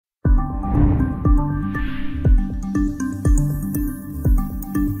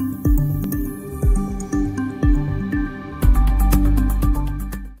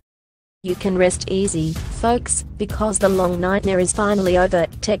can rest easy, folks, because the long nightmare is finally over.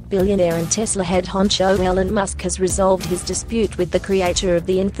 Tech billionaire and Tesla head honcho Elon Musk has resolved his dispute with the creator of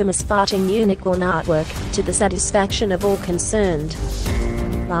the infamous farting unicorn artwork, to the satisfaction of all concerned.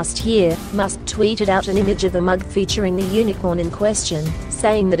 Last year, Musk tweeted out an image of a mug featuring the unicorn in question,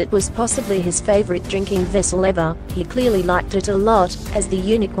 saying that it was possibly his favorite drinking vessel ever. He clearly liked it a lot, as the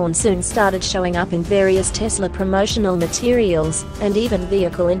unicorn soon started showing up in various Tesla promotional materials, and even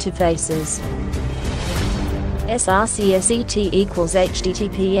vehicle interfaces.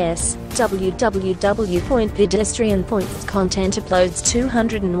 srcset=https www.pedestrian.content uploads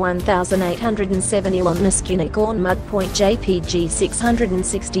 201,807 Elon Musk unicorn mug.jpg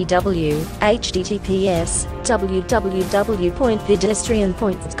 660w https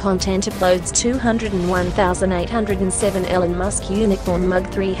www.pedestrian.content uploads 201,807 Elon Musk unicorn mug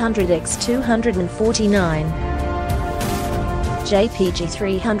 300x 249 JPG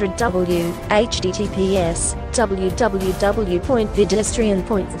 300W, https,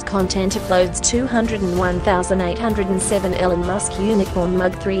 www.pedestrian.content uploads 201,807 Elon Musk unicorn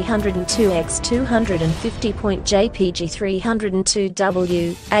mug 302x 250.jpg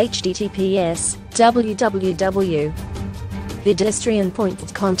 302W, https, www.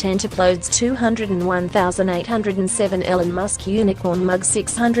 Pedestrian.content uploads 201,807 Elon Musk unicorn mug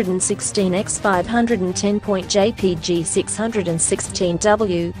 616x 510.jpg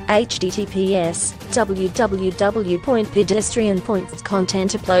 616w https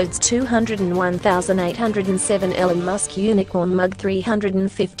www.pedestrian.content uploads 201,807 Elon Musk unicorn mug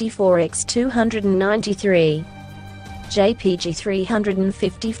 354x 293 JPG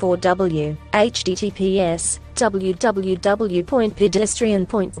 354w https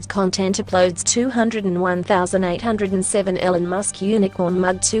www.pedestrian.content uploads 201,807 Elon Musk unicorn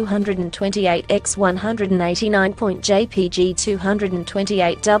mug 228x 189.jpg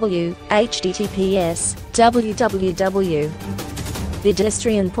 228w https www.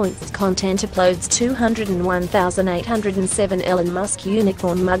 Pedestrian.content uploads 201,807 Elon Musk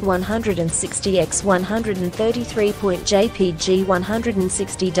unicorn mug 160x 133.jpg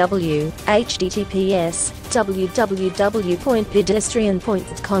 160w https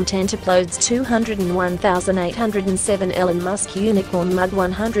www.pedestrian.content uploads 201,807 Elon Musk unicorn mug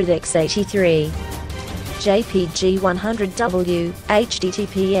 100x 83 JPG 100w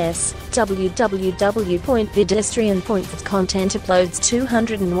https www.pedestrian.content uploads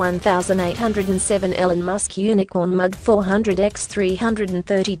 201,807 Elon Musk unicorn mug 400x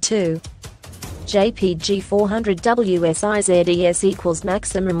 332 JPG 400w SIZES equals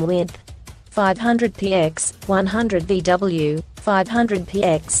maximum width 500px 100vw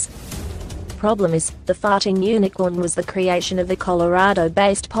 500px. Problem is, the farting unicorn was the creation of a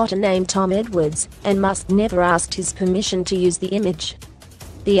Colorado-based potter named Tom Edwards, and Musk never asked his permission to use the image.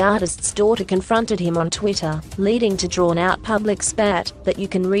 The artist's daughter confronted him on Twitter, leading to drawn-out public spat that you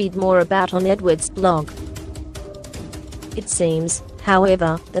can read more about on Edwards' blog. It seems,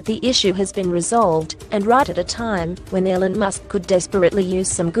 however, that the issue has been resolved, and right at a time when Elon Musk could desperately use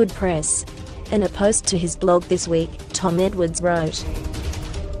some good press. In a post to his blog this week, Tom Edwards wrote,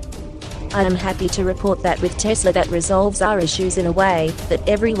 "I am happy to report that with Tesla that resolves our issues in a way that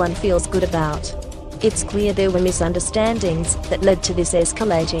everyone feels good about. It's clear there were misunderstandings that led to this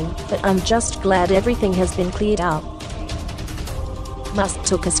escalating, but I'm just glad everything has been cleared up." Musk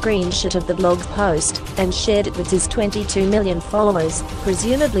took a screenshot of the blog post and shared it with his 22 million followers,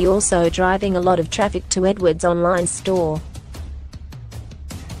 presumably also driving a lot of traffic to Edwards' online store.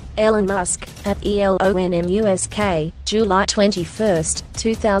 Elon Musk, at ELON MUSK, July 21,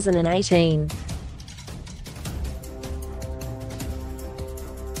 2018.